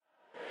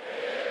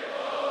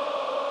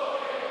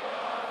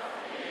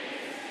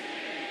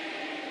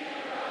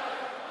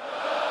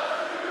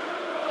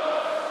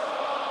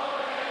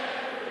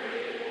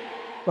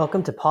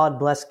Welcome to Pod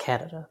Bless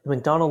Canada, the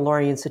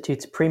Macdonald-Laurier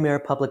Institute's premier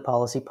public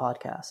policy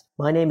podcast.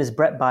 My name is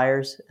Brett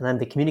Byers, and I'm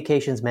the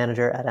Communications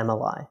Manager at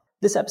MLI.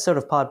 This episode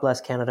of Pod Bless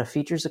Canada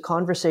features a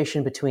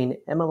conversation between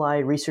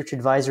MLI Research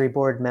Advisory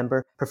Board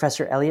member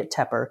Professor Elliot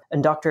Tepper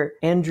and Dr.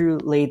 Andrew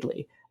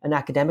Ladley, an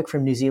academic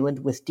from New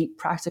Zealand with deep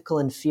practical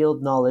and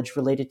field knowledge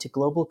related to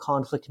global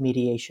conflict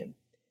mediation.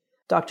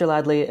 Dr.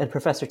 Ladley and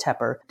Professor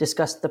Tepper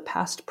discussed the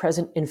past,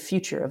 present, and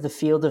future of the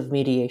field of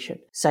mediation,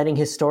 citing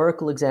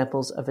historical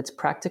examples of its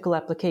practical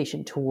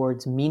application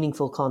towards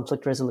meaningful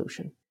conflict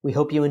resolution. We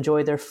hope you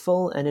enjoy their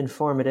full and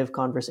informative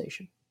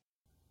conversation.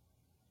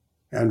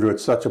 Andrew,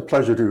 it's such a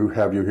pleasure to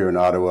have you here in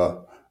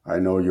Ottawa. I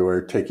know you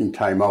are taking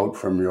time out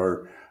from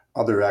your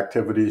other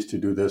activities to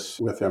do this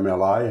with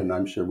MLI, and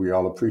I'm sure we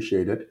all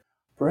appreciate it.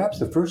 Perhaps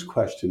the first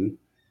question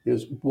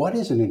is, what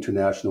is an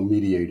international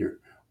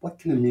mediator? What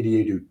can a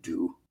mediator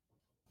do?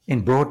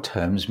 In broad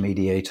terms,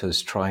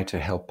 mediators try to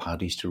help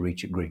parties to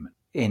reach agreement.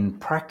 In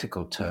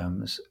practical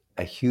terms,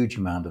 a huge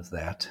amount of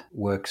that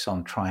works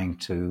on trying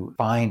to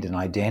find and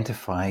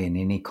identify in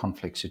any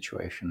conflict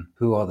situation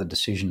who are the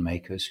decision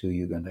makers who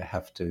you're going to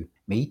have to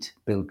meet,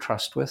 build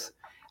trust with,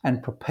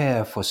 and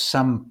prepare for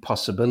some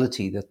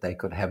possibility that they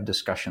could have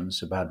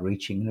discussions about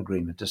reaching an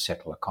agreement to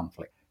settle a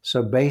conflict.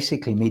 So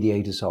basically,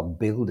 mediators are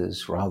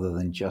builders rather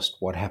than just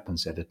what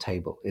happens at a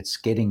table. It's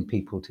getting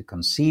people to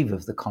conceive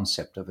of the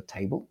concept of a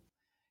table,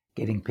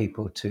 getting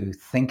people to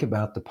think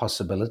about the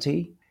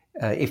possibility,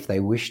 if they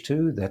wish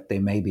to, that there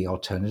may be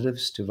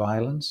alternatives to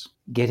violence,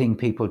 getting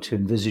people to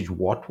envisage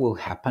what will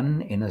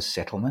happen in a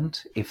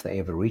settlement if they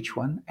ever reach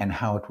one and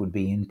how it would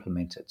be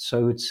implemented.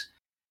 So it's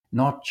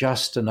not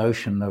just a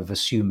notion of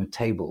assume a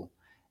table.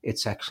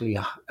 It's actually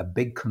a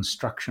big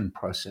construction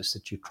process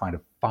that you try to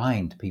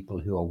find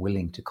people who are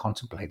willing to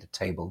contemplate a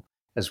table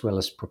as well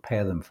as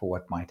prepare them for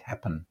what might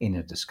happen in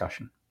a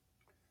discussion.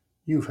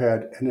 You've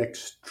had an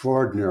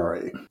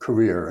extraordinary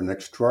career, an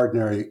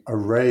extraordinary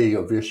array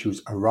of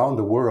issues around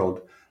the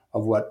world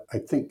of what I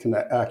think can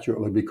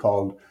accurately be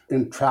called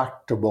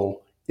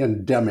intractable,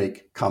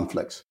 endemic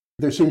conflicts.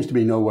 There seems to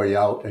be no way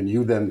out, and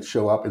you then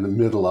show up in the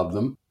middle of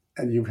them.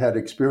 And you've had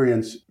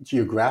experience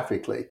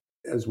geographically,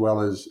 as well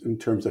as in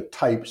terms of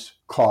types,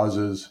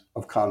 causes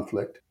of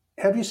conflict.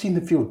 Have you seen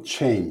the field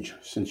change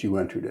since you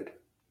entered it?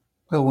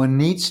 Well, one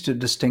needs to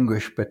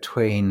distinguish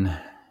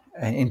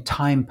in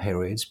time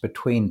periods,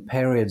 between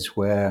periods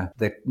where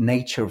the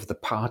nature of the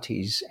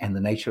parties and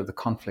the nature of the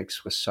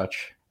conflicts was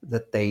such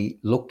that they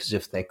looked as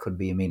if they could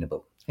be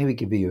amenable. Let me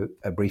give you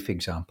a brief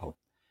example.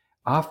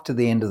 After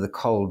the end of the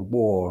Cold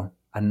War,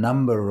 a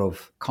number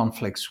of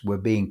conflicts were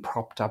being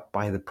propped up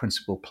by the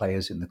principal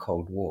players in the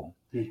Cold War.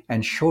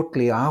 And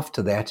shortly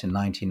after that, in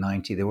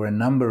 1990, there were a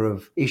number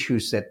of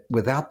issues that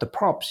without the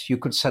props, you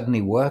could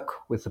suddenly work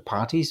with the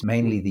parties,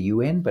 mainly the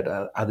UN, but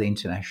other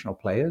international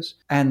players.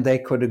 And they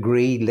could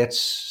agree, let's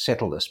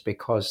settle this,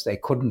 because they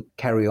couldn't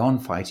carry on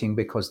fighting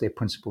because their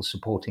principal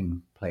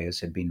supporting players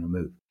had been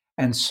removed.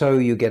 And so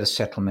you get a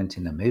settlement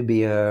in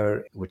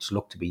Namibia, which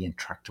looked to be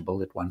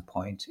intractable at one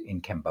point, in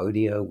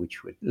Cambodia,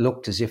 which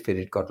looked as if it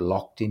had got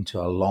locked into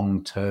a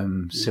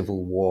long-term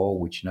civil war,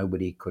 which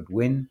nobody could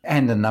win,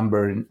 and a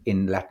number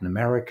in Latin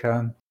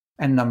America,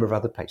 and a number of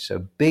other places. So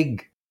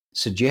big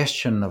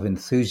suggestion of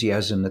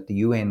enthusiasm that the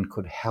UN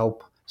could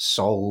help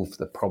solve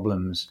the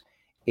problems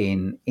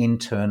in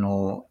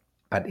internal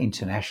but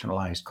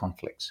internationalized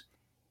conflicts.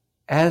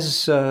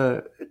 As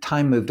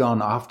time moved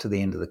on after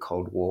the end of the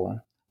Cold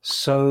War,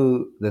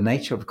 so the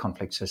nature of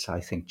conflicts has,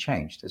 I think,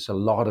 changed. There's a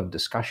lot of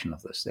discussion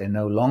of this. They're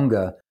no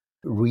longer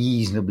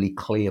reasonably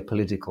clear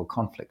political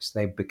conflicts.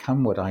 They've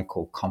become what I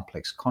call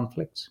complex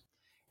conflicts.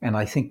 And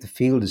I think the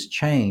field has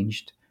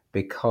changed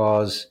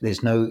because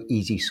there's no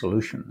easy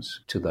solutions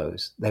to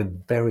those. They're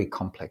very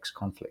complex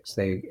conflicts.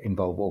 They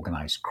involve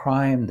organized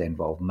crime. They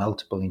involve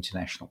multiple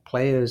international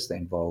players. They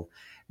involve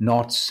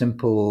not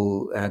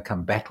simple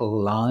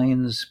battle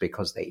lines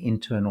because they're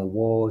internal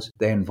wars.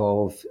 They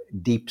involve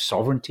deep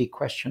sovereignty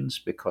questions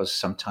because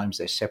sometimes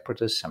they're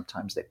separatist,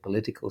 sometimes they're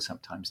political,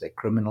 sometimes they're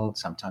criminal,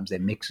 sometimes they're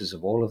mixes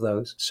of all of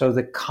those. So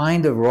the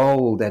kind of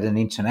role that an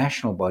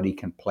international body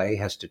can play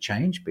has to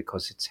change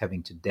because it's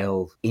having to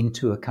delve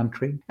into a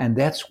country. And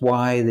that's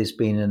why there's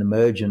been an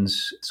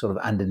emergence sort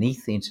of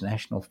underneath the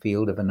international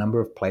field of a number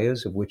of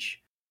players, of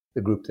which the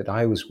group that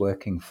I was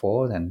working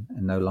for and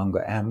no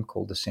longer am,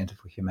 called the Center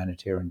for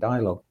Humanitarian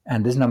Dialogue.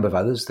 And there's a number of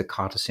others, the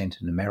Carter Center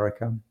in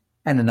America,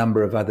 and a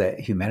number of other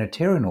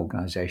humanitarian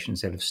organizations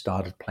that have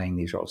started playing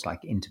these roles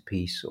like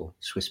Interpeace or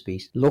Swiss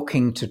Peace,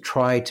 looking to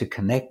try to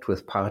connect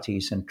with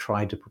parties and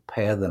try to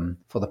prepare them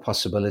for the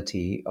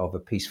possibility of a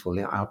peaceful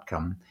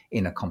outcome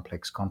in a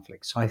complex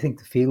conflict. So I think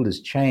the field has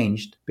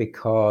changed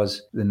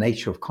because the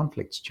nature of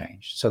conflicts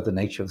changed. So the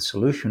nature of the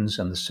solutions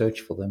and the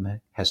search for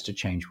them has to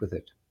change with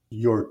it.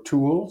 Your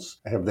tools,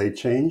 have they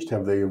changed?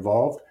 Have they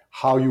evolved?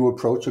 How you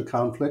approach a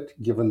conflict,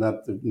 given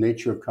that the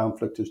nature of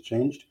conflict has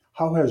changed?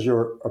 How has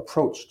your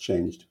approach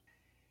changed?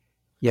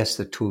 Yes,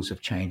 the tools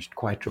have changed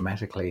quite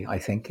dramatically. I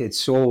think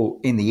it's all,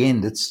 in the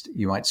end,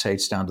 you might say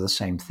it's down to the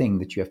same thing,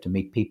 that you have to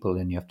meet people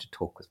and you have to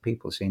talk with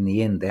people. So in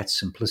the end, that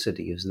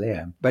simplicity is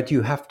there. But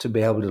you have to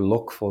be able to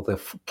look for the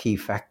key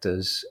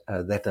factors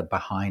that are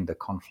behind the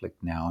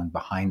conflict now and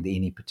behind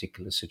any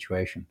particular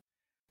situation.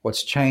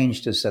 What's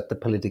changed is that the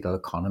political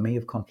economy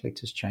of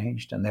conflict has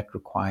changed, and that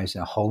requires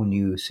a whole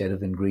new set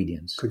of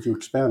ingredients. Could you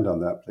expand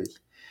on that, please?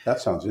 That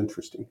sounds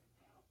interesting.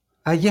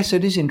 Yes,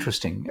 it is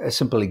interesting. A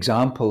simple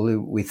example,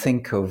 we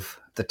think of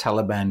the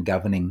Taliban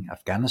governing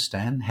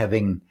Afghanistan,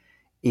 having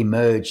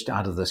emerged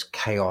out of this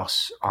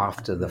chaos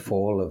after the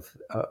fall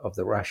of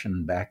the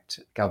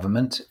Russian-backed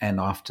government and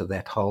after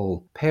that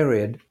whole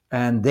period.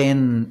 And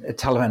then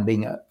Taliban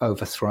being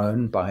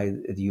overthrown by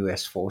the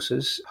US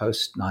forces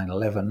post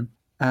 9/11.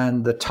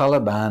 And the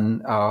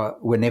Taliban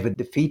were never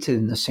defeated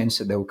in the sense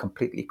that they were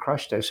completely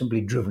crushed. They were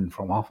simply driven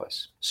from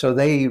office. So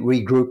they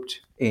regrouped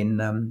in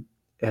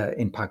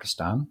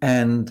Pakistan.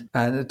 And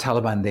the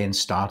Taliban then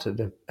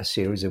started a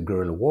series of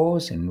guerrilla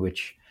wars in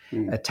which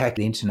attacked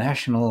the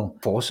international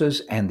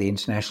forces and the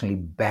internationally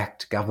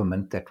backed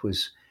government that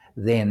was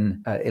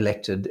then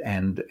elected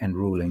and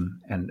ruling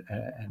and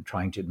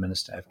trying to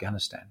administer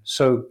Afghanistan.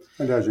 So,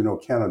 and as you know,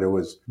 Canada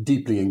was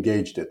deeply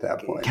engaged at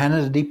that point.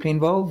 Canada deeply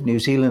involved. New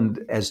Zealand,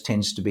 as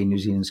tends to be New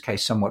Zealand's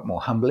case, somewhat more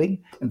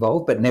humbly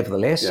involved, but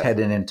nevertheless had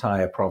an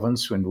entire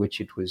province in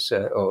which it was,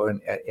 or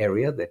an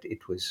area that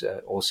it was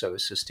also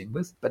assisting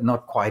with, but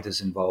not quite as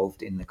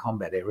involved in the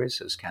combat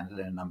areas as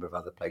Canada and a number of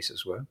other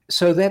places were.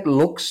 So that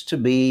looks to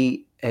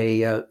be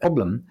a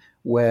problem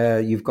where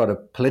you've got a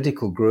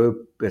political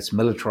group that's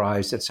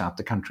militarized that's out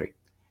the country.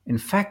 In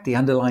fact, the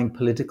underlying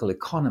political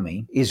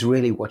economy is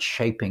really what's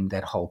shaping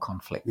that whole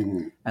conflict.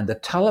 Mm-hmm. And the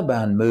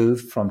Taliban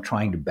moved from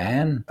trying to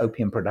ban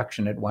opium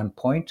production at one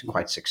point,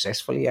 quite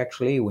successfully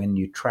actually, when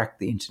you track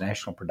the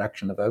international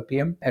production of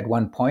opium at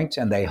one point,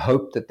 and they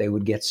hoped that they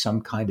would get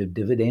some kind of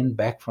dividend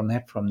back from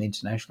that from the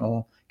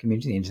international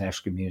community. The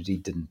international community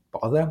didn't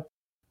bother.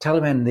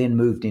 Taliban then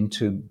moved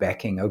into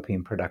backing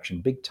opium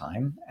production big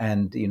time,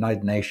 and the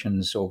United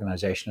Nations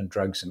Organization on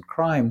Drugs and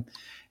Crime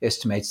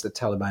estimates the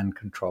Taliban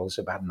controls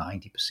about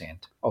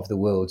 90% of the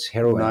world's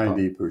heroin.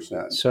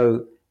 90%.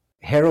 So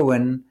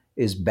heroin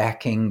is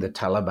backing the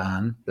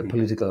Taliban. The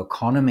political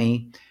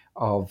economy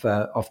of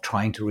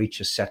trying to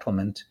reach a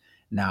settlement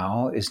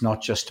now is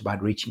not just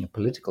about reaching a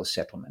political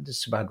settlement.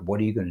 It's about what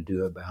are you going to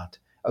do about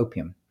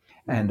opium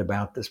and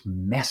about this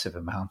massive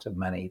amount of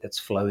money that's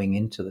flowing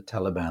into the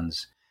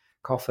Taliban's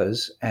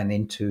coffers and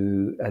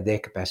into their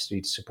capacity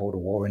to support a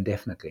war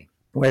indefinitely.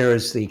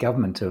 Whereas the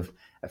government of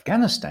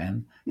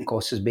Afghanistan, of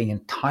course, is being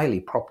entirely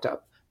propped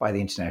up by the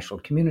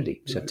international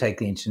community. So take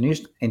the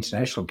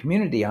international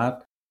community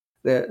out,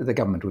 the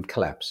government would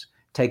collapse.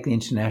 Take the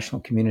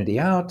international community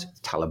out,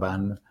 the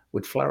Taliban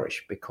would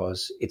flourish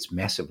because it's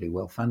massively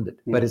well funded.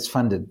 But it's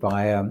funded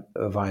via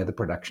the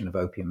production of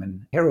opium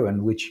and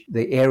heroin, which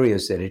the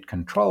areas that it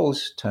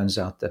controls, turns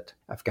out that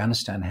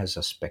Afghanistan has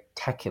a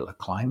spectacular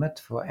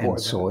climate and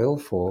soil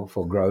for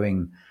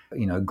growing,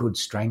 good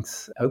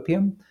strength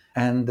opium,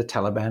 and the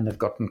Taliban have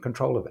gotten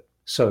control of it.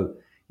 So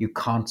you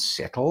can't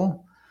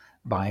settle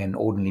by an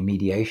ordinary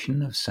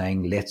mediation of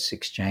saying, let's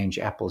exchange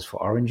apples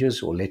for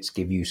oranges, or let's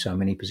give you so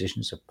many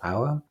positions of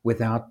power,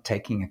 without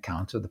taking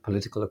account of the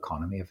political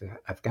economy of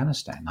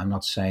Afghanistan. I'm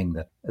not saying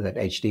that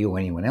HD or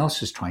anyone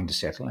else is trying to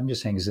settle. I'm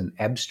just saying as an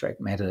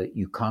abstract matter,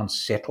 you can't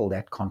settle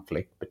that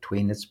conflict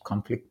between its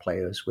conflict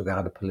players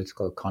without a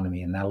political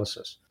economy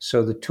analysis.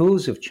 So the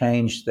tools have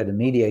changed that a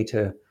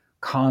mediator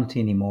can't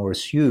anymore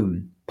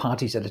assume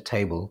parties at a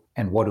table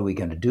and what are we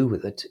going to do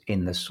with it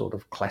in this sort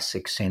of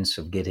classic sense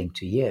of getting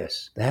to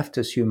yes. They have to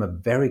assume a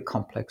very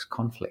complex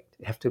conflict.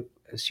 They have to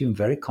assume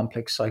very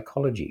complex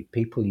psychology.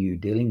 People you're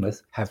dealing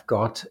with have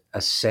got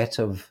a set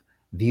of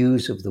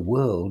views of the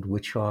world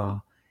which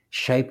are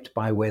shaped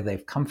by where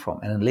they've come from.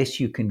 And unless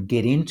you can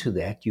get into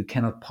that, you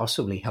cannot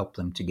possibly help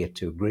them to get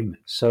to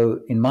agreement.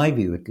 So in my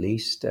view, at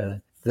least,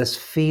 this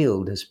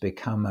field has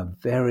become a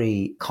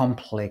very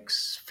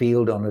complex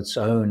field on its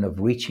own of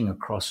reaching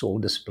across all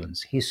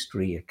disciplines,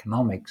 history,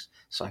 economics,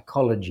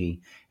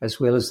 psychology, as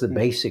well as the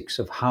basics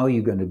of how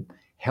you're going to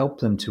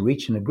help them to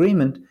reach an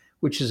agreement,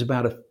 which is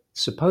about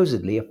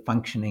supposedly a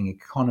functioning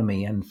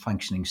economy and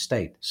functioning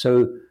state.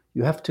 So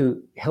you have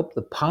to help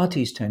the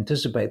parties to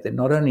anticipate that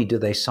not only do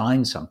they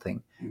sign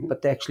something,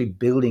 but they're actually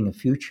building a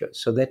future.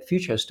 So that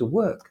future has to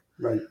work.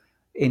 Right.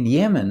 In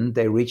Yemen,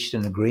 they reached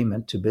an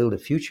agreement to build a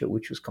future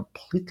which was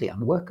completely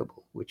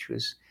unworkable,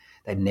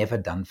 they'd never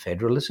done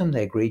federalism.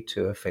 They agreed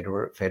to a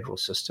federal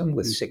system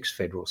with 6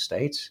 federal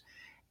states.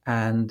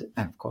 And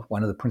of course,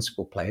 one of the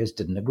principal players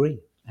didn't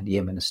agree. And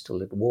Yemen is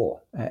still at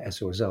war as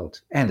a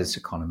result. And its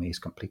economy is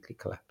completely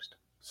collapsed.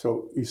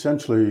 So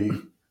essentially,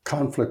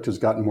 conflict has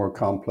gotten more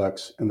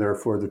complex, and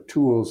therefore the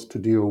tools to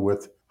deal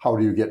with how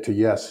do you get to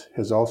yes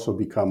has also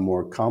become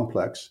more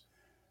complex.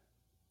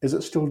 Is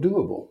it still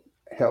doable?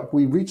 Have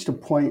we reached a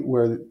point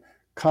where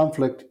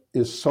conflict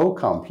is so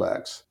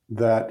complex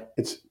that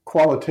it's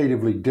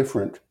qualitatively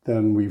different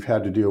than we've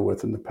had to deal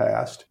with in the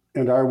past?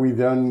 And are we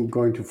then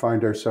going to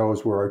find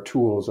ourselves where our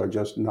tools are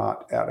just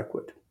not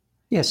adequate?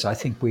 Yes, I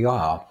think we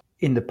are.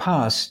 In the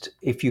past,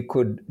 if you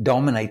could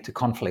dominate the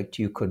conflict,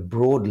 you could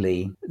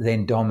broadly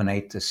then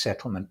dominate the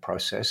settlement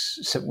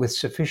process with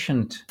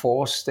sufficient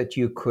force that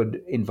you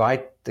could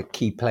invite the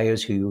key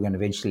players who you were going to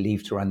eventually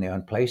leave to run their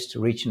own place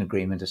to reach an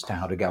agreement as to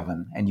how to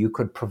govern. And you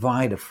could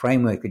provide a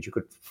framework that you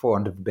could, for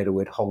want of a better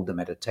word, hold them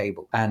at a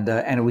table. And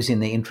it was in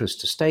their interest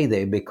to stay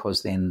there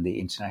because then the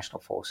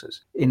international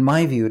forces, in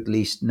my view at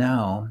least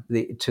now,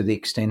 to the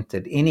extent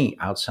that any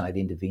outside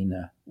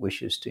intervener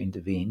wishes to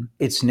intervene,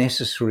 it's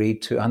necessary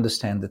to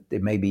understand that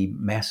there may be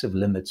massive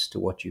limits to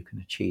what you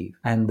can achieve.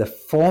 And the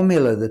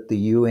formula that the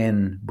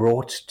UN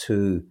brought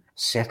to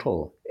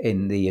settle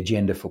in the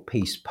agenda for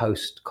peace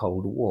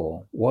post-Cold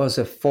War was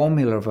a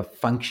formula of a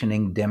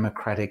functioning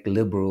democratic,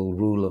 liberal,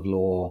 rule of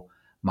law,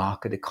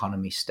 market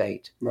economy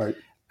state. Right.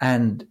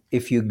 And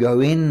if you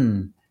go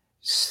in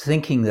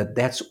thinking that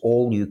that's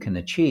all you can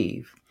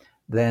achieve,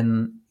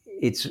 then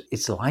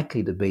it's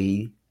likely to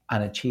be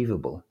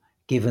unachievable,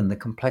 given the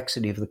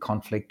complexity of the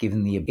conflict,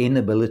 given the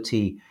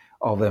inability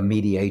of a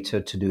mediator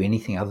to do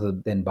anything other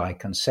than by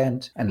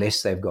consent,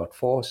 unless they've got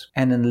force.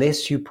 And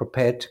unless you're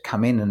prepared to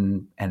come in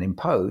and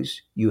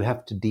impose, you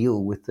have to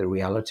deal with the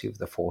reality of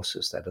the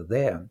forces that are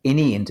there.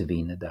 Any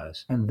intervener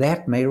does. And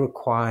that may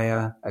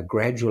require a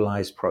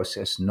gradualized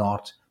process,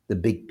 not the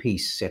big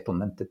peace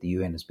settlement that the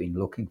UN has been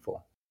looking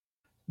for.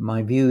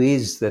 My view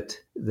is that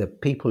the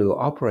people who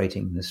are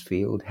operating in this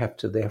field have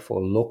to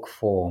therefore look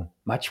for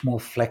much more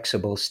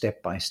flexible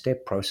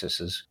step-by-step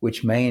processes,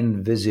 which may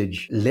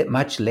envisage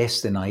much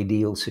less than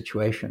ideal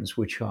situations,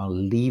 which are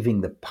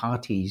leaving the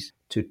parties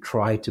to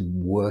try to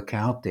work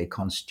out their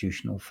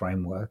constitutional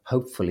framework,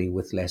 hopefully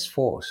with less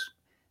force.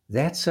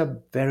 That's a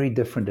very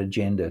different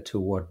agenda to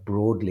what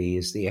broadly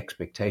is the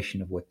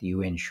expectation of what the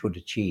UN should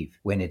achieve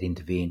when it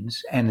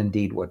intervenes, and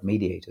indeed what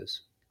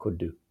mediators could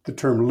do. The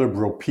term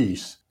liberal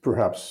peace,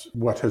 perhaps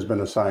what has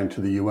been assigned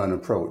to the UN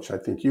approach. I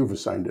think you've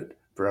assigned it.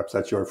 Perhaps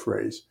that's your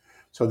phrase.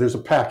 So there's a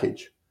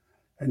package.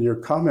 And your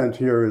comment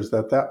here is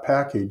that that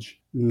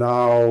package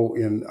now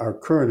in our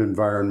current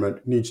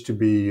environment needs to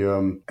be,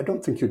 I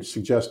don't think you'd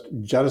suggest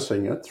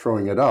jettisoning it,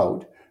 throwing it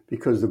out,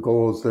 because the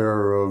goals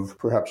there of,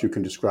 perhaps you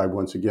can describe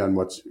once again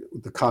what's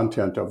the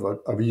content of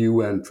a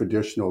UN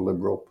traditional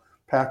liberal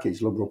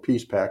package, liberal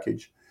peace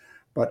package.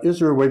 But is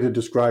there a way to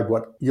describe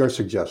what you're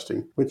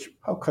suggesting? Which,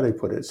 how could I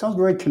put it? It sounds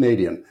very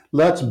Canadian.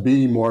 Let's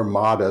be more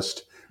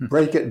modest,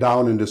 break it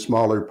down into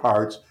smaller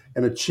parts,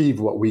 and achieve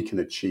what we can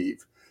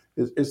achieve.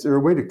 Is there a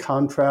way to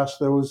contrast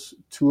those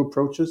two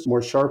approaches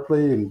more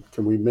sharply? And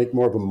can we make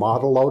more of a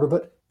model out of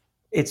it?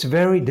 It's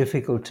very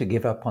difficult to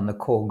give up on the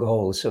core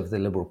goals of the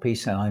liberal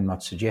peace, and I'm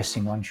not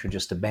suggesting one should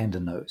just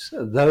abandon those.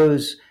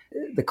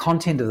 The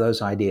content of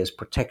those ideas,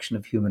 protection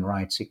of human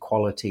rights,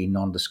 equality,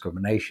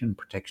 non-discrimination,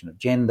 protection of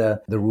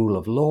gender, the rule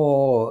of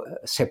law,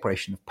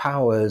 separation of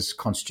powers,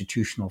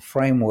 constitutional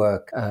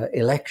framework,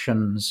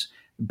 elections,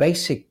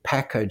 basic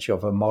package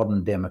of a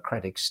modern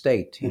democratic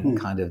state,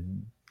 kind of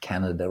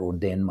Canada or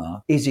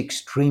Denmark, is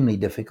extremely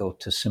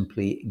difficult to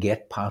simply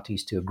get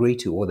parties to agree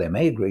to, or they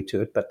may agree to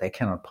it, but they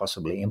cannot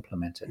possibly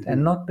implement it.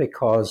 And not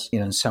because,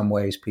 in some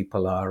ways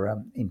people are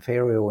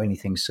inferior or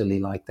anything silly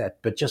like that,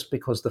 but just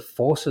because the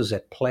forces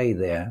at play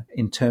there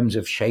in terms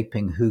of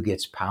shaping who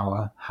gets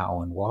power,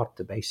 how and what,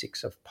 the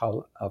basics of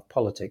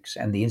politics,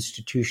 and the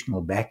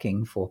institutional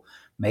backing for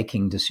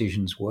making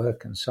decisions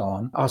work and so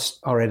on,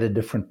 are at a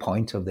different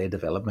point of their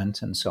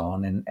development and so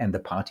on, and the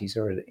parties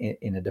are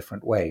in a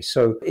different way.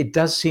 So it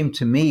does seem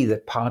to me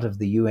that part of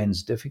the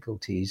UN's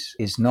difficulties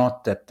is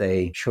not that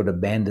they should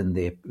abandon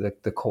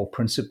the core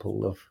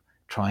principle of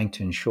trying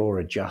to ensure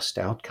a just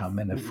outcome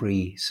in a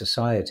free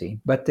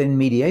society, but in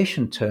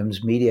mediation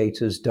terms,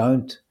 mediators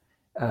don't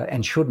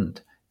and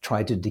shouldn't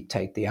try to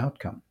dictate the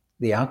outcome.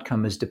 The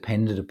outcome is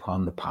dependent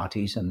upon the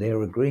parties and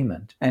their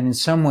agreement. And in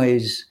some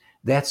ways,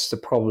 that's the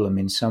problem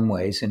in some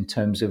ways, in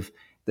terms of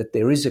that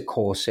there is a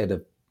core set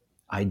of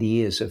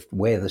ideas of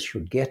where this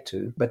should get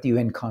to, but the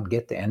UN can't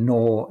get there,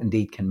 nor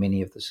indeed can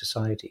many of the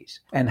societies.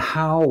 And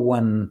how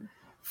one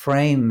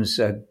frames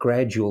a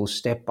gradual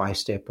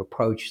step-by-step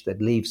approach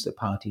that leaves the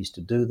parties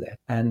to do that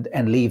and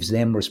leaves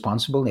them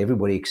responsible.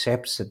 Everybody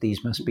accepts that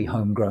these must be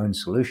homegrown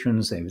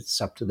solutions.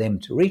 It's up to them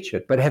to reach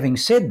it. But having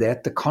said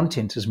that, the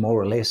content is more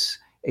or less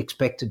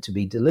expected to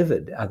be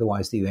delivered.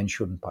 Otherwise, the UN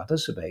shouldn't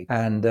participate.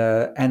 And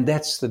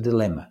that's the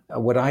dilemma.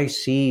 What I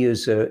see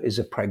is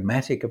a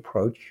pragmatic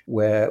approach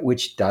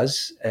which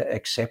does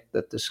accept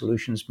that the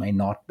solutions may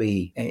not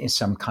be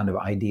some kind of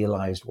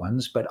idealized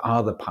ones, but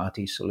are the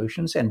party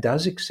solutions, and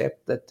does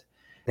accept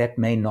that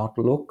may not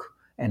look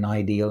an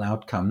ideal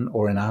outcome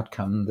or an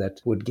outcome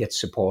that would get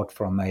support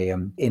from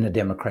in a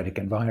democratic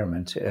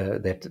environment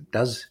that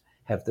does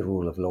have the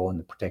rule of law and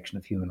the protection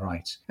of human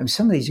rights. And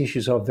some of these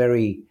issues are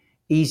very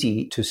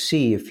easy to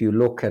see if you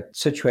look at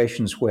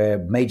situations where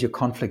major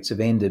conflicts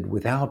have ended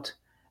without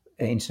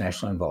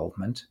international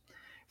involvement.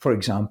 For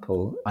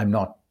example, I'm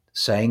not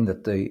saying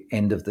that the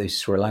end of the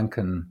Sri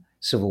Lankan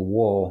civil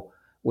war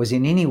was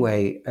in any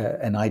way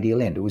an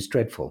ideal end. It was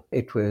dreadful.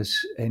 It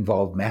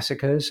involved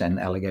massacres and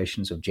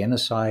allegations of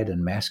genocide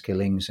and mass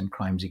killings and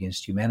crimes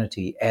against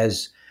humanity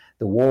as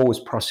the war was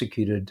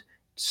prosecuted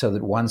so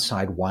that one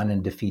side won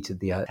and defeated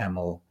the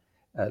Tamil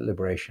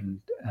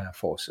liberation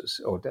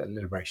forces or the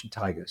liberation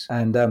tigers.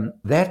 And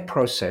that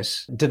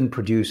process didn't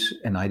produce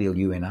an ideal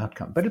UN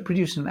outcome, but it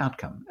produced an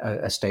outcome,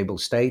 a stable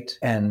state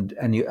and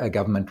a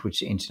government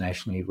which is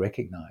internationally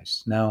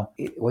recognized. Now,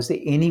 was there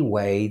any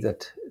way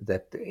that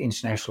the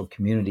international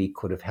community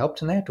could have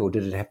helped in that, or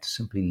did it have to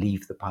simply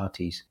leave the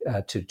parties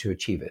to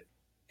achieve it?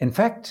 In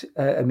fact,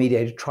 a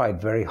mediator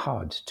tried very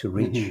hard to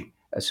reach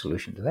a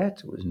solution to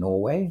that. It was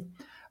Norway,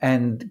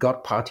 and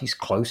got parties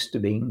close to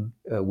being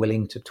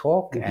willing to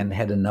talk and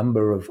had a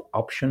number of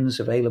options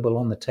available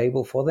on the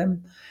table for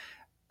them.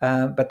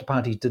 But the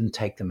parties didn't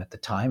take them at the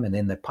time, and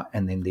then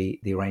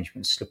the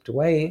arrangements slipped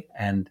away,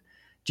 and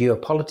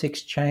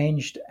geopolitics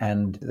changed,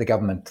 and the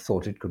government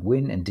thought it could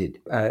win and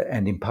did,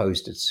 and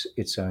imposed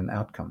its own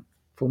outcome.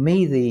 For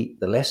me,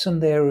 the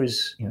lesson there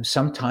is,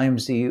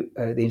 sometimes the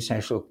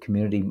international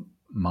community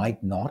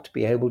might not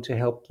be able to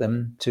help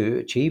them to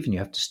achieve, and you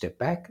have to step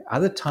back.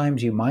 Other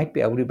times you might be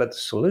able to, but the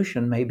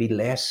solution may be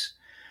less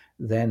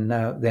than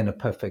a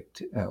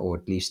perfect, or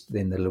at least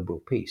than the liberal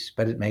peace,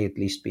 but it may at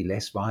least be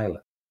less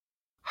violent.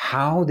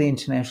 How the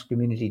international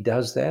community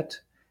does that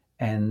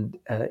and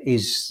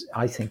is,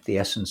 I think, the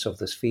essence of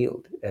this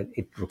field.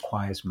 It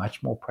requires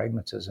much more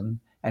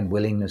pragmatism and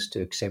willingness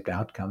to accept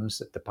outcomes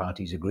that the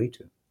parties agree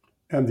to.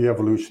 And the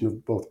evolution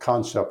of both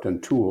concept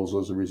and tools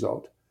as a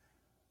result.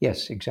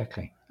 Yes,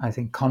 exactly. I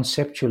think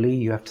conceptually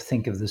you have to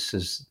think of this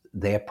as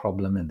their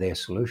problem and their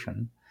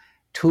solution.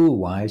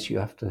 Tool-wise, you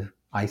have to,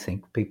 I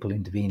think, people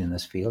intervene in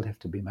this field have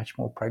to be much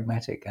more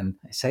pragmatic. And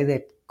I say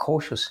that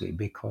cautiously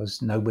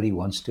because nobody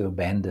wants to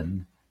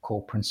abandon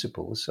core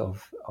principles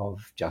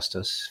of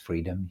justice,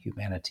 freedom,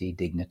 humanity,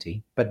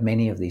 dignity. But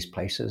many of these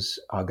places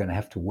are going to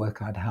have to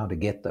work out how to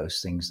get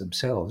those things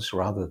themselves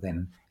rather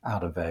than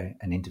out of an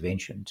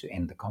intervention to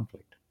end the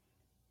conflict.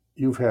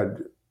 You've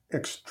had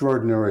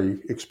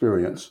extraordinary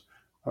experience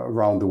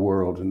around the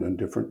world and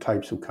different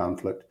types of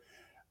conflict.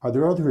 Are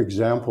there other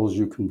examples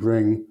you can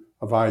bring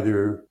of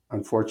either,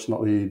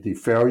 unfortunately, the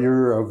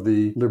failure of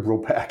the liberal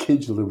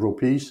package, the liberal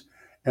peace,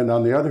 and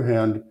on the other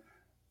hand,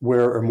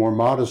 where a more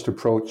modest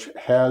approach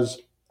has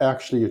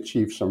actually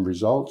achieved some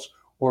results,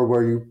 or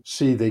where you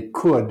see they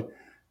could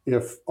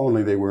if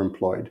only they were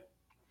employed?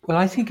 Well,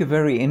 I think a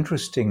very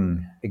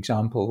interesting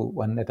example,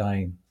 one that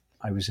I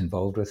was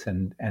involved with,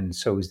 and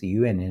so was the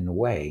UN in a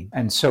way,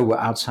 and so were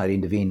outside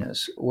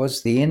interveners,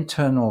 was the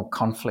internal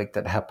conflict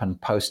that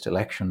happened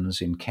post-elections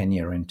in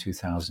Kenya in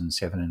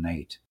 2007 and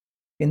 8.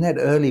 In that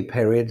early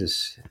period,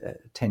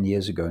 10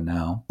 years ago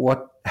now,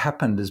 what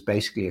happened is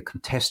basically a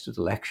contested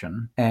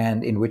election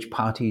and in which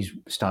parties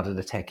started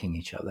attacking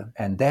each other.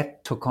 And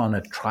that took on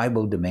a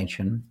tribal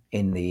dimension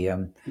in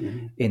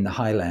the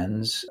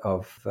highlands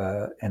of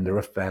and the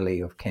Rift Valley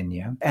of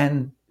Kenya.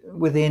 And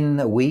within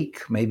a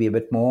week, maybe a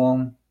bit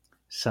more,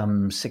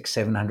 some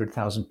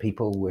 600,000-700,000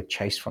 people were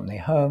chased from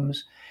their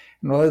homes.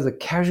 And although the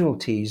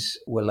casualties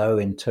were low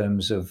in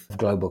terms of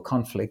global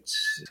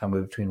conflicts,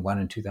 somewhere between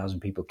 1,000 and 2,000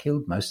 people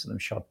killed, most of them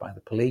shot by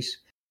the police.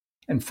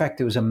 In fact,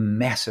 there was a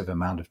massive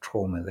amount of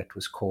trauma that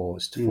was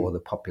caused for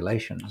the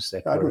populations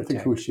that were attacked. I don't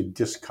think we should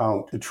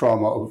discount the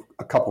trauma of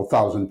a couple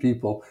thousand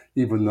people,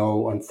 even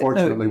though,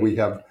 unfortunately, we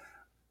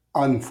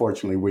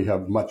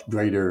have much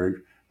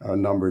greater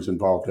numbers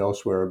involved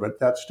elsewhere. But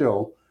that's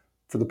still,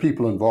 for the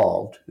people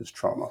involved, is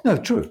trauma. No,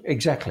 true,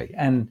 exactly.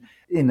 And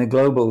in a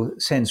global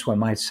sense, one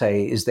might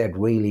say, is that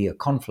really a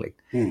conflict?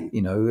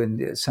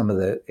 And some of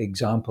the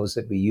examples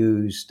that we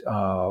used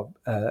are,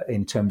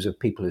 in terms of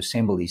people who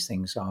assemble these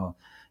things, are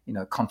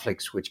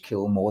conflicts which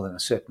kill more than a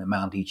certain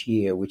amount each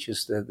year, which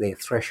is their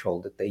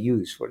threshold that they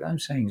use for it. I'm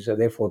saying, so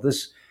therefore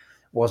this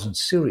wasn't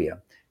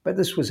Syria, but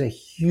this was a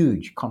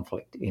huge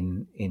conflict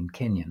in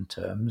Kenyan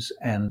terms,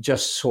 and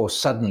just saw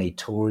suddenly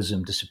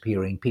tourism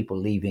disappearing, people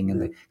leaving,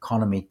 and the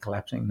economy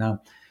collapsing.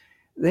 Now,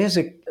 there's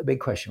a big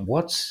question.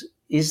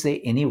 Is there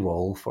any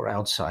role for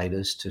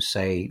outsiders to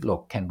say,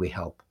 look, can we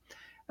help?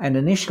 And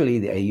initially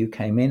the AU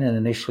came in, and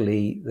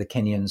initially the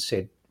Kenyans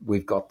said,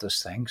 we've got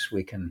this, thanks,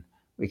 we can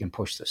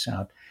push this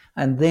out.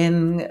 And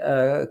then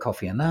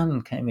Kofi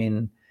Annan came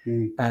in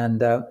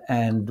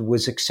and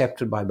was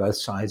accepted by both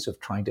sides of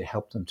trying to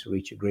help them to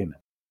reach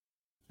agreement.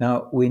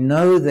 Now, we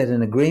know that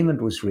an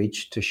agreement was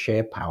reached to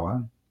share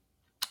power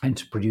and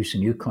to produce a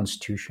new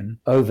constitution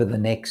over the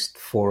next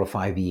 4 or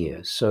 5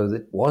 years. So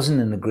that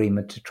wasn't an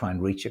agreement to try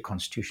and reach a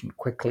constitution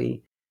quickly.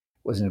 It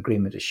was an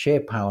agreement to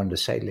share power and to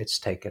say, let's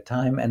take our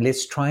time and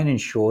let's try and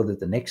ensure that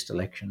the next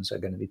elections are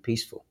going to be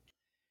peaceful.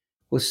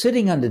 Well,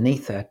 sitting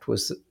underneath that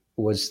was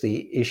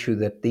the issue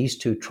that these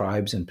two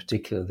tribes, in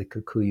particular the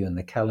Kikuyu and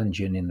the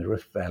Kalenjin in the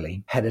Rift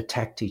Valley, had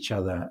attacked each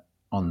other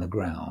on the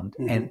ground.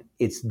 And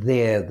it's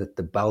there that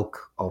the bulk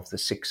of the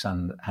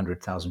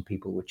 600,000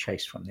 people were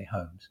chased from their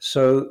homes.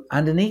 So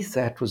underneath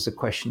that was the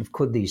question of,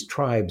 could these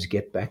tribes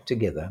get back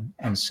together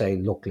and say,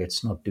 look,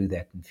 let's not do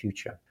that in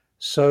future?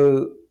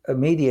 So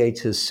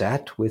mediators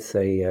sat with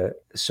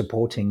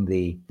supporting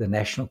the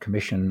National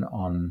Commission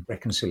on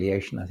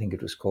Reconciliation, I think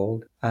it was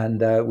called,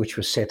 and which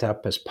was set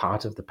up as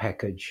part of the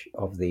package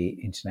of the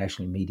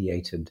internationally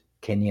mediated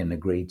Kenyan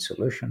agreed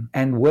solution,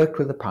 and worked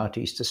with the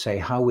parties to say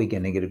how we're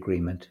going to get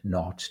agreement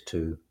not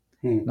to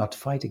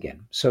fight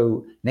again.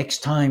 So next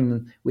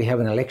time we have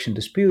an election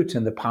dispute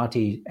and the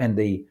party and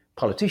the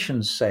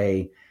politicians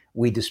say,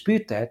 we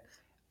dispute that,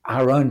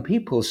 our own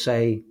people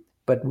say,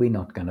 but we're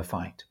not going to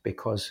fight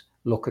because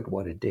look at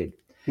what it did.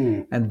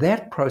 And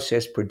that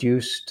process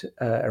produced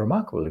a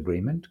remarkable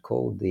agreement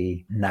called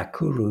the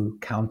Nakuru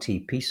County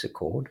Peace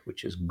Accord,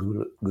 which is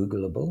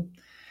Googleable,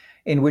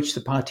 in which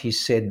the parties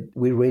said,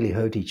 we really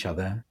hurt each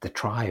other. The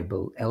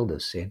tribal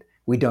elders said,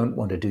 we don't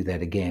want to do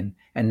that again,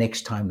 and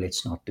next time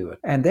let's not do it.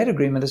 And that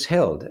agreement is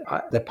held.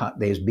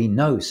 There's been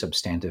no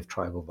substantive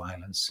tribal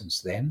violence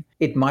since then.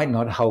 It might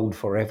not hold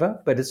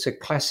forever, but it's a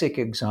classic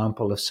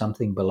example of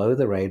something below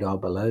the radar,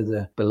 below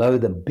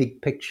the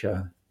big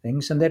picture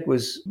things, and that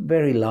was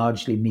very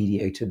largely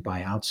mediated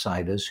by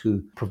outsiders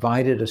who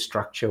provided a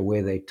structure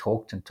where they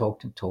talked and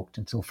talked and talked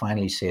until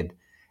finally said,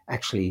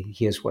 actually,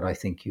 here's what I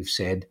think you've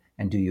said,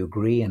 and do you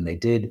agree? And they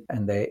did,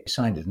 and they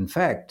signed it. In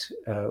fact,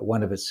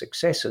 one of its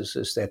successes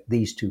is that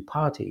these two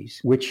parties,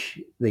 which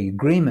the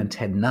agreement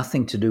had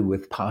nothing to do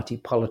with party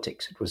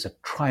politics, it was a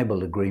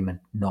tribal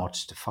agreement not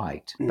to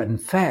fight. But in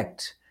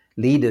fact,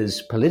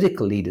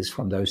 political leaders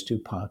from those two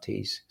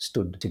parties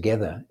stood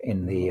together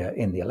in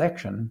the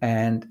election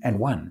and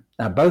won.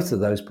 Now, both of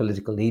those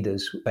political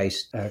leaders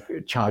faced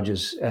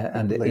charges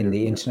in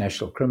the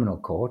International Criminal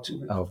Court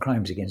of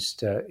crimes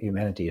against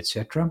humanity,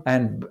 etc.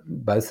 And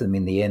both of them,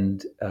 in the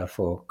end,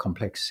 for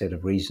complex set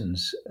of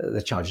reasons,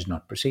 the charges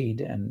not proceed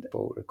and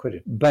were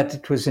acquitted. But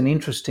it was an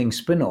interesting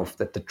spin-off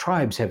that the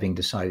tribes, having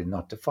decided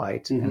not to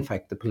fight, in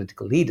fact, the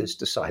political leaders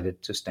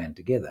decided to stand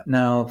together.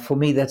 Now, for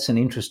me, that's an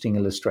interesting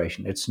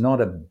illustration. It's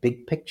not a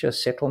big picture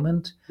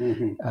settlement.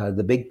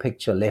 The big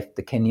picture left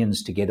the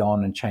Kenyans to get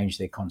on and change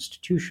their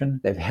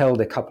constitution. They've held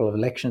a couple of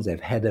elections.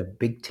 They've had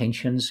big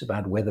tensions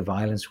about whether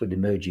violence would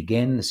emerge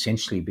again,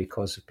 essentially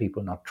because of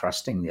people not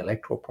trusting the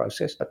electoral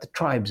process. But the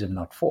tribes have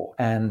not fought.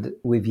 And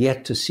we've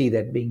yet to see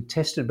that being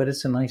tested, but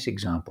it's a nice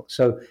example.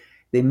 So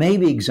there may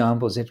be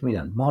examples that we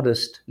done.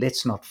 Modest,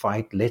 let's not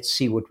fight, let's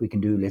see what we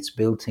can do, let's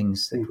build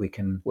things that we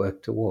can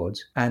work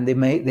towards. And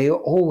there are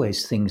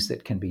always things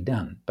that can be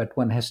done, but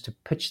one has to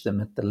pitch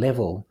them at the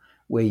level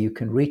where you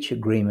can reach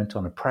agreement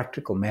on a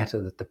practical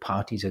matter that the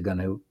parties are going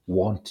to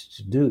want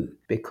to do.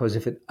 Because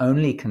if it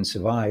only can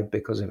survive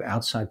because of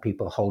outside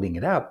people holding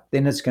it up,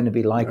 then it's going to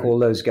be like all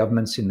those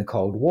governments in the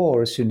Cold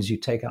War. As soon as you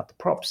take out the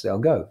props, they'll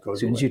go.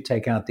 As soon as you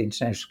take out the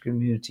international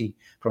community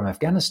from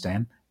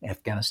Afghanistan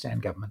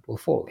government will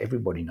fall.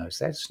 Everybody knows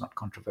that. It's not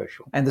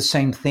controversial. And the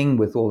same thing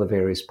with all the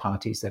various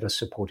parties that are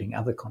supporting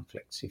other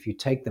conflicts. If you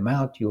take them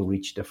out, you'll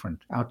reach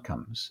different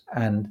outcomes.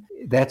 And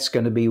that's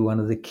going to be one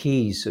of the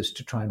keys, is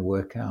to try and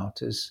work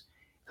out is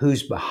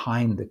who's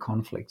behind the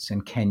conflicts,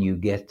 and can you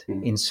get,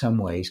 in some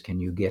ways, can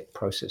you get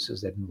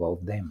processes that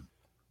involve them?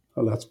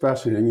 Well, that's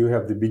fascinating. You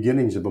have the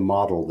beginnings of a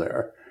model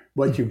there.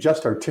 What you've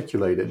just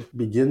articulated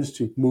begins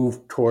to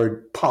move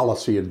toward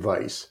policy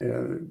advice.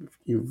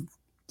 You've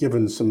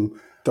given some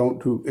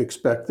don't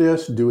expect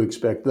this, do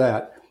expect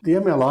that. The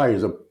MLI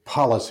is a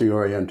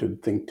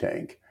policy-oriented think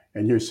tank,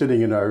 and you're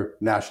sitting in our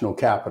national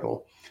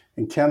capital.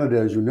 And Canada,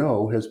 as you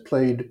know, has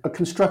played a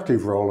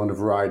constructive role in a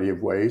variety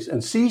of ways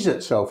and sees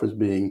itself as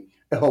being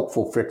a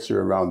helpful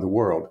fixer around the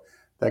world.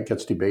 That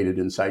gets debated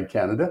inside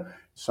Canada,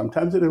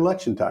 sometimes at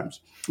election times.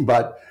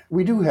 But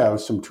we do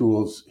have some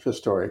tools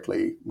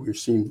historically. We've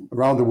seen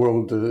around the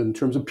world in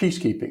terms of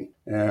peacekeeping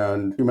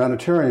and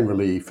humanitarian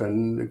relief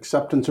and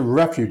acceptance of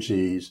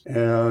refugees.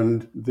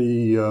 And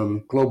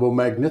the Global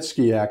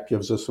Magnitsky Act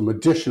gives us some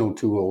additional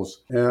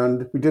tools.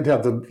 And we did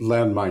have the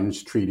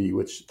Landmines Treaty,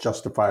 which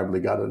justifiably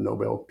got a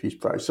Nobel Peace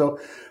Prize. So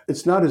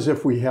it's not as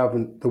if we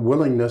haven't the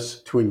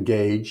willingness to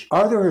engage.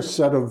 Are there a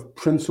set of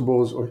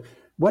principles, or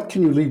what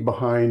can you leave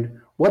behind?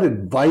 What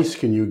advice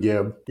can you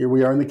give? Here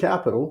we are in the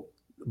Capitol,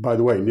 by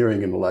the way,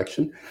 nearing an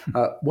election.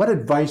 What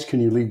advice can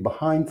you leave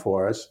behind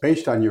for us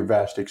based on your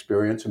vast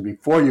experience? And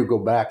before you go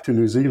back to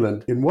New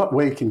Zealand, in what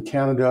way can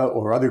Canada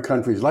or other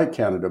countries like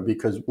Canada,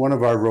 because one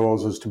of our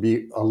roles is to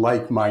be a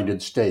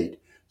like-minded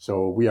state.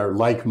 So we are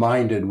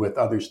like-minded with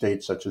other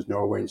states such as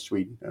Norway and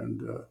Sweden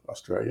and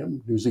Australia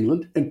and New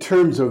Zealand. In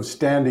terms of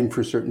standing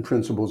for certain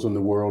principles in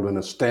the world and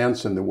a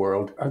stance in the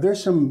world, are there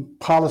some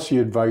policy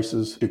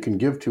advices you can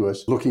give to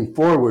us looking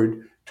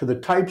forward to the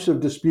types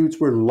of disputes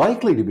we're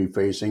likely to be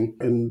facing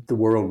in the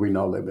world we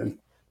now live in?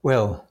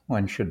 Well,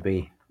 one should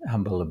be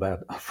humble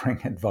about offering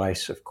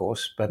advice, of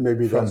course, but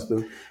that's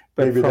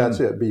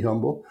it, be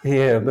humble.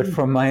 Yeah, but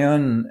from my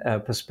own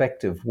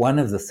perspective, one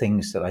of the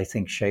things that I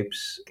think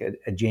shapes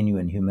a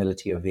genuine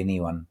humility of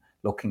anyone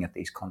looking at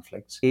these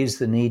conflicts is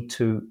the need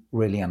to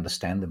really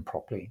understand them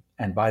properly.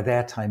 And by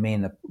that, I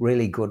mean a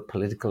really good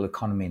political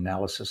economy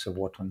analysis of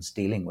what one's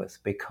dealing with,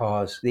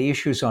 because the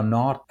issues are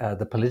not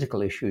the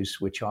political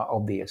issues which are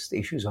obvious. The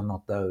issues are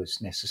not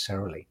those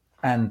necessarily.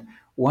 And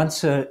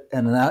once an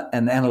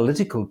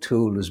analytical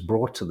tool is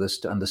brought to this,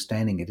 to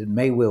understanding it, it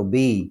may well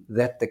be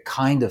that the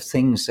kind of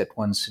things that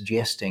one's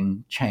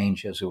suggesting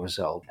change as a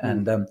result.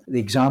 And the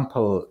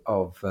example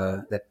of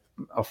that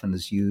often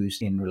is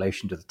used in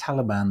relation to the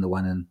Taliban, the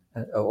one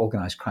in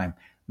organized crime.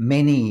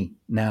 Many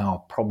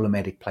now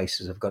problematic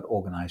places have got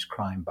organized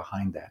crime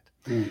behind that.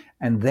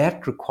 And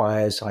that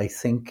requires, I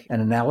think, an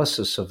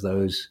analysis of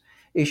those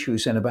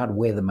issues and about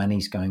where the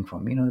money's going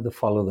from, the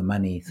follow the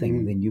money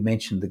thing. Then you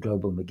mentioned the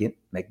Global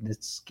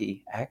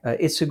Magnitsky Act.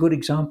 It's a good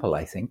example,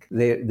 I think.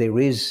 There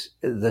is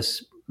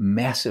this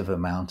massive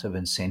amount of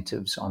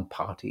incentives on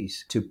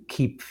parties to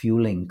keep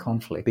fueling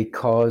conflict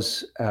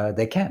because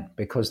they can,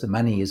 because the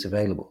money is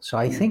available. So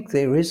I think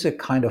there is a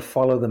kind of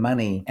follow the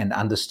money and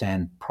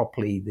understand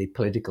properly the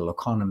political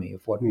economy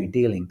of what we're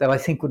dealing that I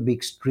think would be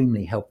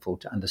extremely helpful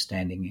to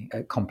understanding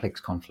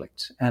complex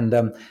conflicts. And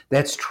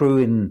that's true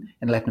in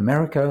Latin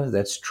America.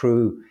 That's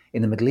true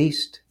in the Middle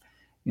East.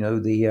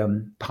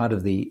 The part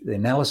of the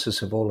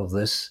analysis of all of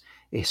this,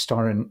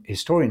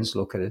 historians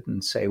look at it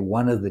and say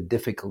one of the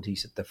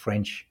difficulties that the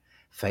French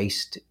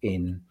faced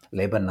in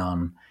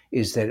Lebanon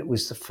is that it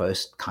was the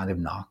first kind of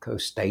narco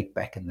state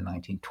back in the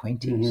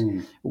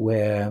 1920s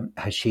where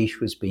hashish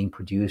was being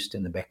produced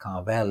in the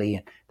Bekaa Valley.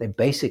 And they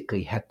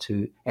basically had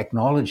to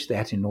acknowledge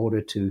that in order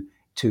to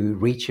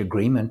reach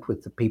agreement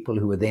with the people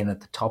who were then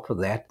at the top of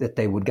that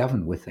they would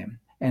govern with them.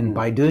 And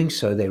by doing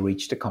so, they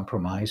reached a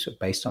compromise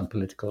based on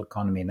political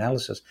economy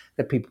analysis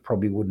that people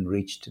probably wouldn't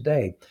reach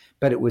today.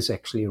 But it was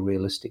actually a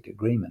realistic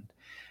agreement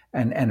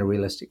and a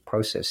realistic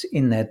process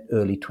in that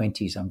early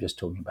 20s I'm just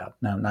talking about,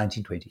 now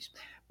 1920s.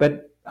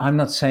 But I'm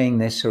not saying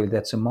necessarily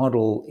that's a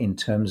model in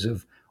terms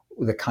of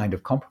the kind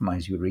of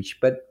compromise you reach,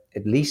 but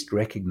at least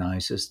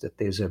recognizes that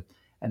there's an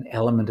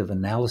element of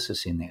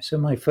analysis in there. So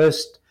my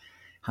first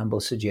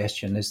humble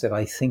suggestion is that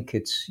I think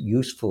it's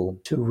useful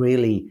to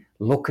really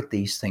look at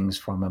these things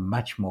from a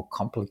much more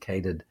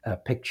complicated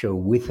picture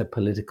with a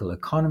political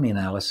economy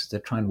analysis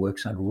that try and work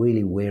out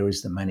really where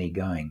is the money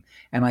going.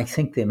 And I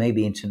think there may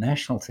be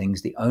international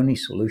things. The only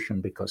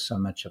solution, because so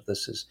much of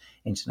this is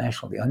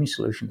international, the only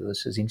solution to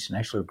this is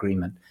international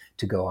agreement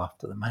to go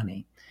after the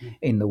money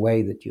in the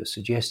way that you're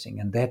suggesting.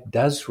 And that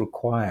does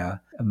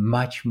require a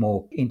much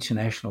more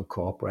international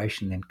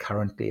cooperation than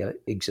currently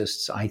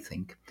exists, I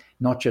think.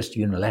 Not just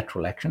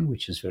unilateral action,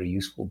 which is very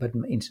useful, but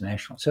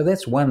international. So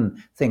that's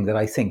one thing that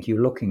I think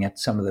you're looking at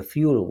some of the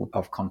fuel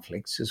of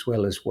conflicts as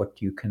well as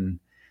what you can.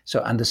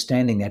 So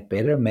understanding that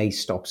better may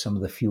stop some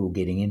of the fuel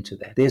getting into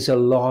that. There's a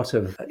lot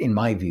of, in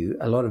my view,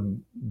 a lot of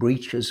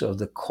breaches of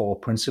the core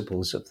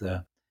principles of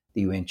the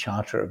UN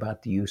Charter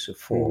about the use of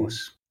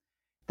force,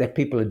 that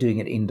people are doing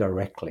it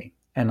indirectly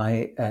and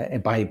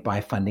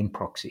by funding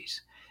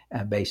proxies.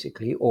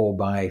 Basically, or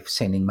by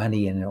sending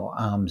money in or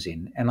arms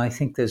in. And I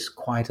think there's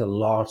quite a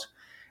lot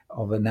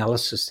of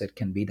analysis that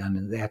can be done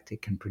in that.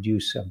 It can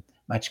produce a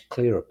much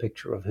clearer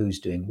picture of who's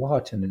doing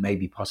what, and it may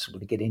be possible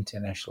to get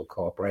international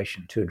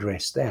cooperation to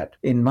address that.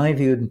 In my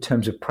view, in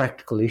terms of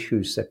practical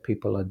issues that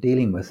people are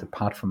dealing with,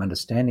 apart from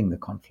understanding the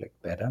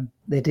conflict better,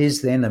 that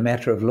is then a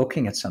matter of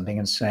looking at something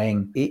and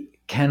saying,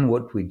 can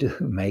what we do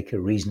make a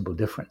reasonable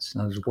difference?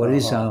 In other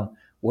words,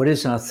 what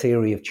is our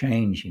theory of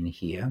change in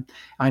here?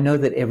 I know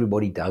that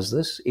everybody does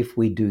this. If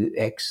we do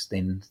X,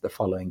 then the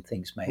following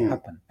things may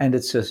happen. And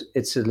it's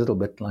a little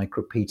bit like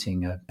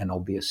repeating an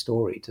obvious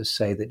story to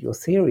say that your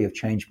theory of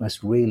change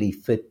must really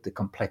fit the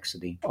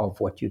complexity of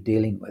what you're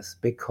dealing with,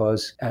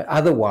 because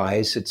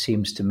otherwise it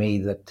seems to me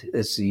that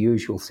it's the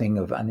usual thing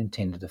of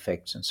unintended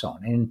effects and so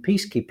on. And in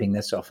peacekeeping,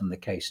 that's often the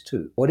case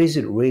too. What is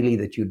it really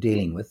that you're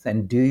dealing with?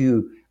 And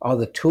are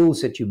the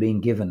tools that you're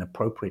being given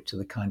appropriate to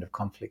the kind of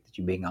conflict that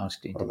you're being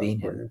asked to intervene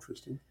in? Very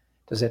interesting.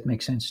 Does that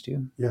make sense to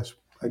you? Yes.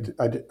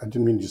 I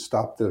didn't mean to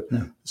stop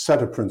the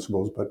set of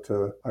principles, but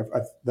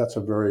that's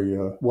a very,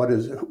 what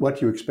do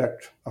you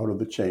expect out of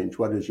the change?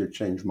 What is your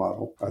change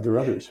model? Are there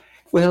others?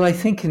 Well, I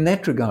think in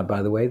that regard,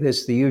 by the way,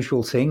 there's the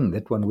usual thing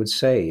that one would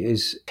say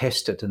is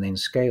test it and then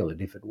scale it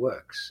if it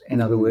works.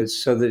 In other words,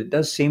 so that it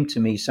does seem to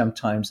me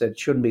sometimes that it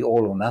shouldn't be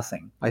all or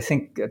nothing. I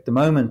think at the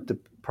moment,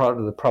 part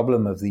of the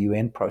problem of the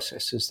UN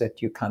process is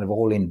that you're kind of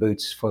all in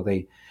boots for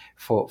the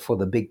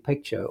big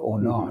picture or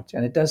not.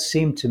 And it does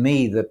seem to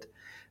me that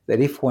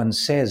if one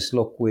says,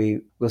 look,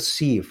 we will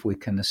see if we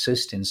can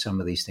assist in some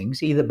of these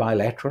things, either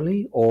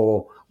bilaterally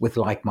or with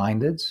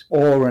like-mindeds,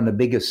 or on a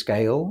bigger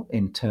scale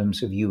in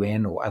terms of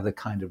UN or other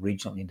kind of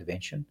regional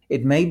intervention,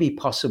 it may be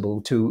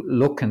possible to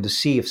look and to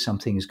see if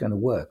something is going to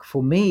work.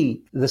 For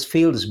me, this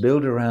field is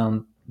built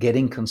around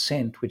getting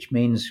consent, which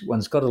means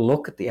one's got to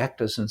look at the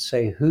actors and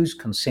say who's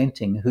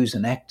consenting, who's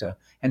an actor,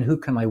 and who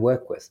can I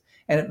work with?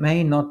 And it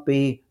may not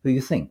be who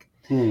you think.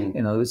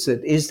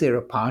 Is there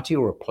a party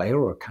or a player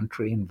or a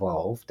country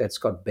involved that's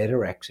got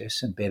better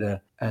access and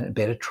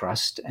better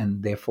trust,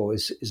 and therefore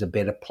is a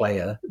better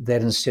player,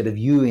 that instead of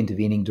you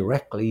intervening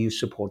directly, you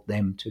support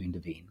them to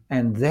intervene?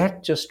 And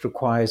that just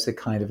requires the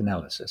kind of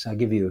analysis. I'll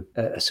give you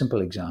a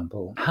simple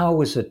example. How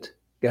was it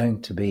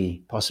going to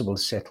be possible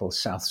to settle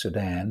South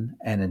Sudan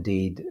and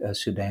indeed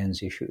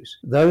Sudan's issues.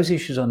 Those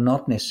issues are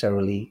not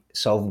necessarily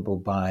solvable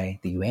by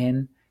the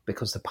UN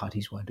because the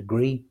parties won't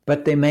agree,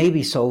 but they may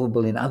be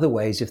solvable in other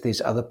ways if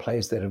there's other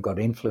players that have got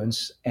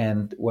influence.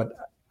 And what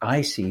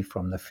I see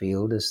from the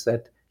field is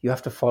that you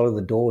have to follow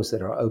the doors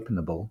that are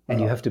openable and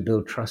you have to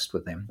build trust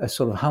with them. A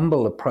sort of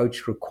humble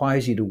approach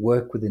requires you to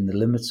work within the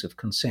limits of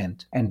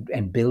consent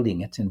and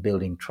building it and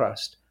building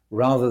trust,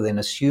 rather than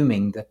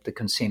assuming that the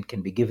consent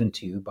can be given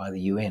to you by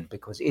the UN,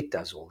 because it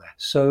does all that.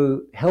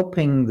 So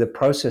helping the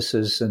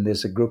processes, and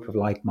there's a group of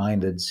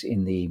like-mindeds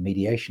in the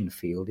mediation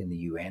field in the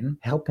UN,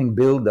 helping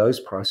build those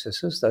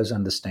processes, those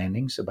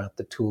understandings about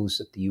the tools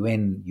that the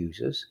UN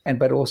uses,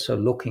 but also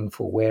looking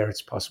for where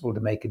it's possible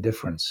to make a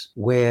difference,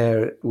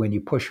 where when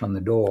you push on the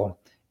door,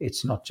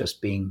 it's not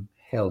just being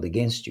held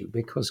against you,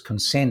 because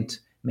consent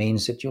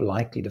means that you're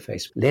likely to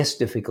face less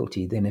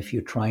difficulty than if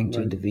you're trying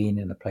to intervene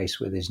in a place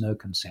where there's no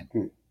consent.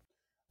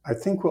 I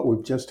think what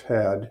we've just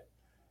had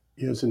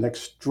is an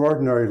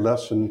extraordinary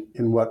lesson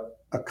in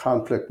what a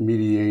conflict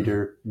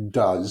mediator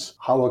does,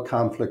 how a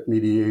conflict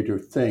mediator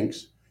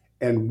thinks,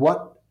 and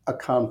what a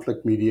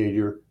conflict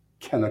mediator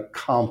can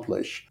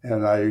accomplish.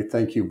 And I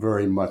thank you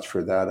very much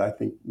for that. I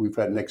think we've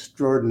had an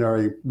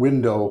extraordinary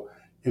window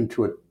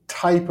into a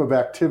type of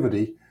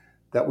activity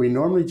that we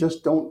normally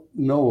just don't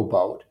know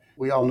about.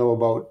 We all know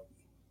about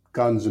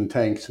guns and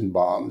tanks and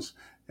bombs,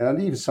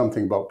 and even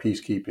something about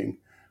peacekeeping.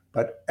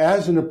 But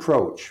as an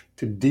approach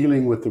to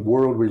dealing with the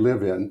world we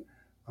live in,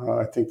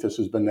 I think this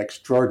has been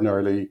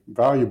extraordinarily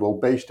valuable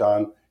based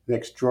on an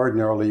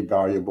extraordinarily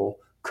valuable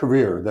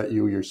career that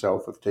you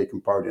yourself have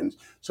taken part in.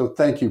 So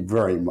thank you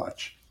very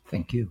much.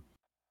 Thank you.